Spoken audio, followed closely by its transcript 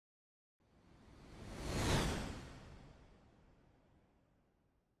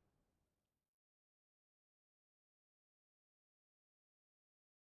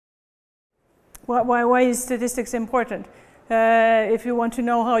Why is statistics important? If you want to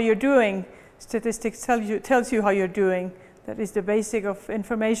know how you're doing, statistics tells you how you're doing. That is the basic of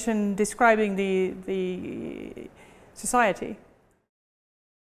information describing the society.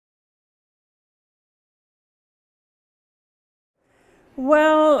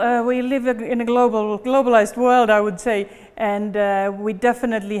 Well, we live in a globalized world, I would say, and we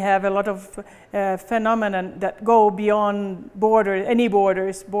definitely have a lot of phenomena that go beyond any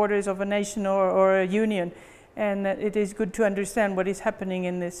borders of a nation or a union, and it is good to understand what is happening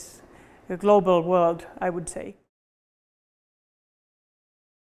in this global world, I would say.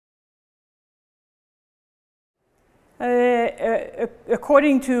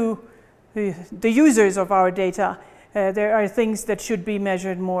 According to the users of our data, there are things that should be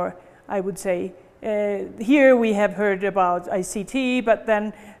measured more, I would say. Here we have heard about ICT, but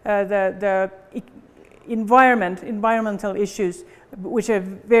then the environmental issues, which are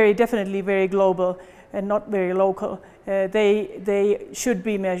definitely very global and not very local, they should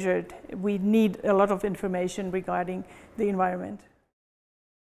be measured. We need a lot of information regarding the environment.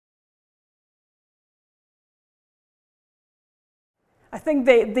 I think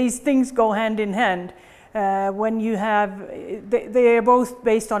these things go hand in hand. When you have, they are both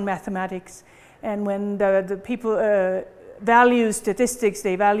based on mathematics, and when the people value statistics,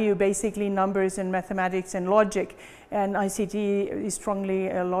 they value basically numbers and mathematics and logic, and ICT is strongly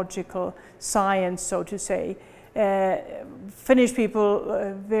a logical science, so to say. Finnish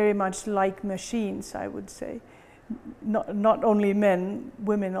people very much like machines, I would say. Not only men,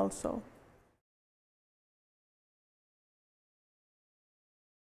 women also.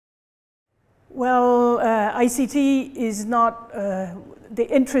 Well, ICT is not, the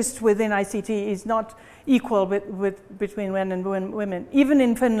interest within ICT is not equal between men and women. Even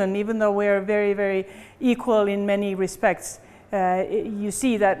in Finland, even though we are very, very equal in many respects, you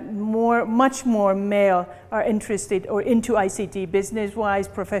see that much more male are interested or into ICT, business-wise,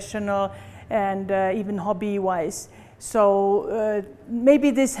 professional, and even hobby-wise. So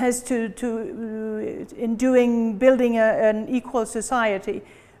maybe this has in building an equal society,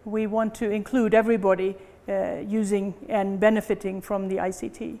 we want to include everybody using and benefiting from the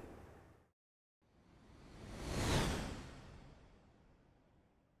ICT.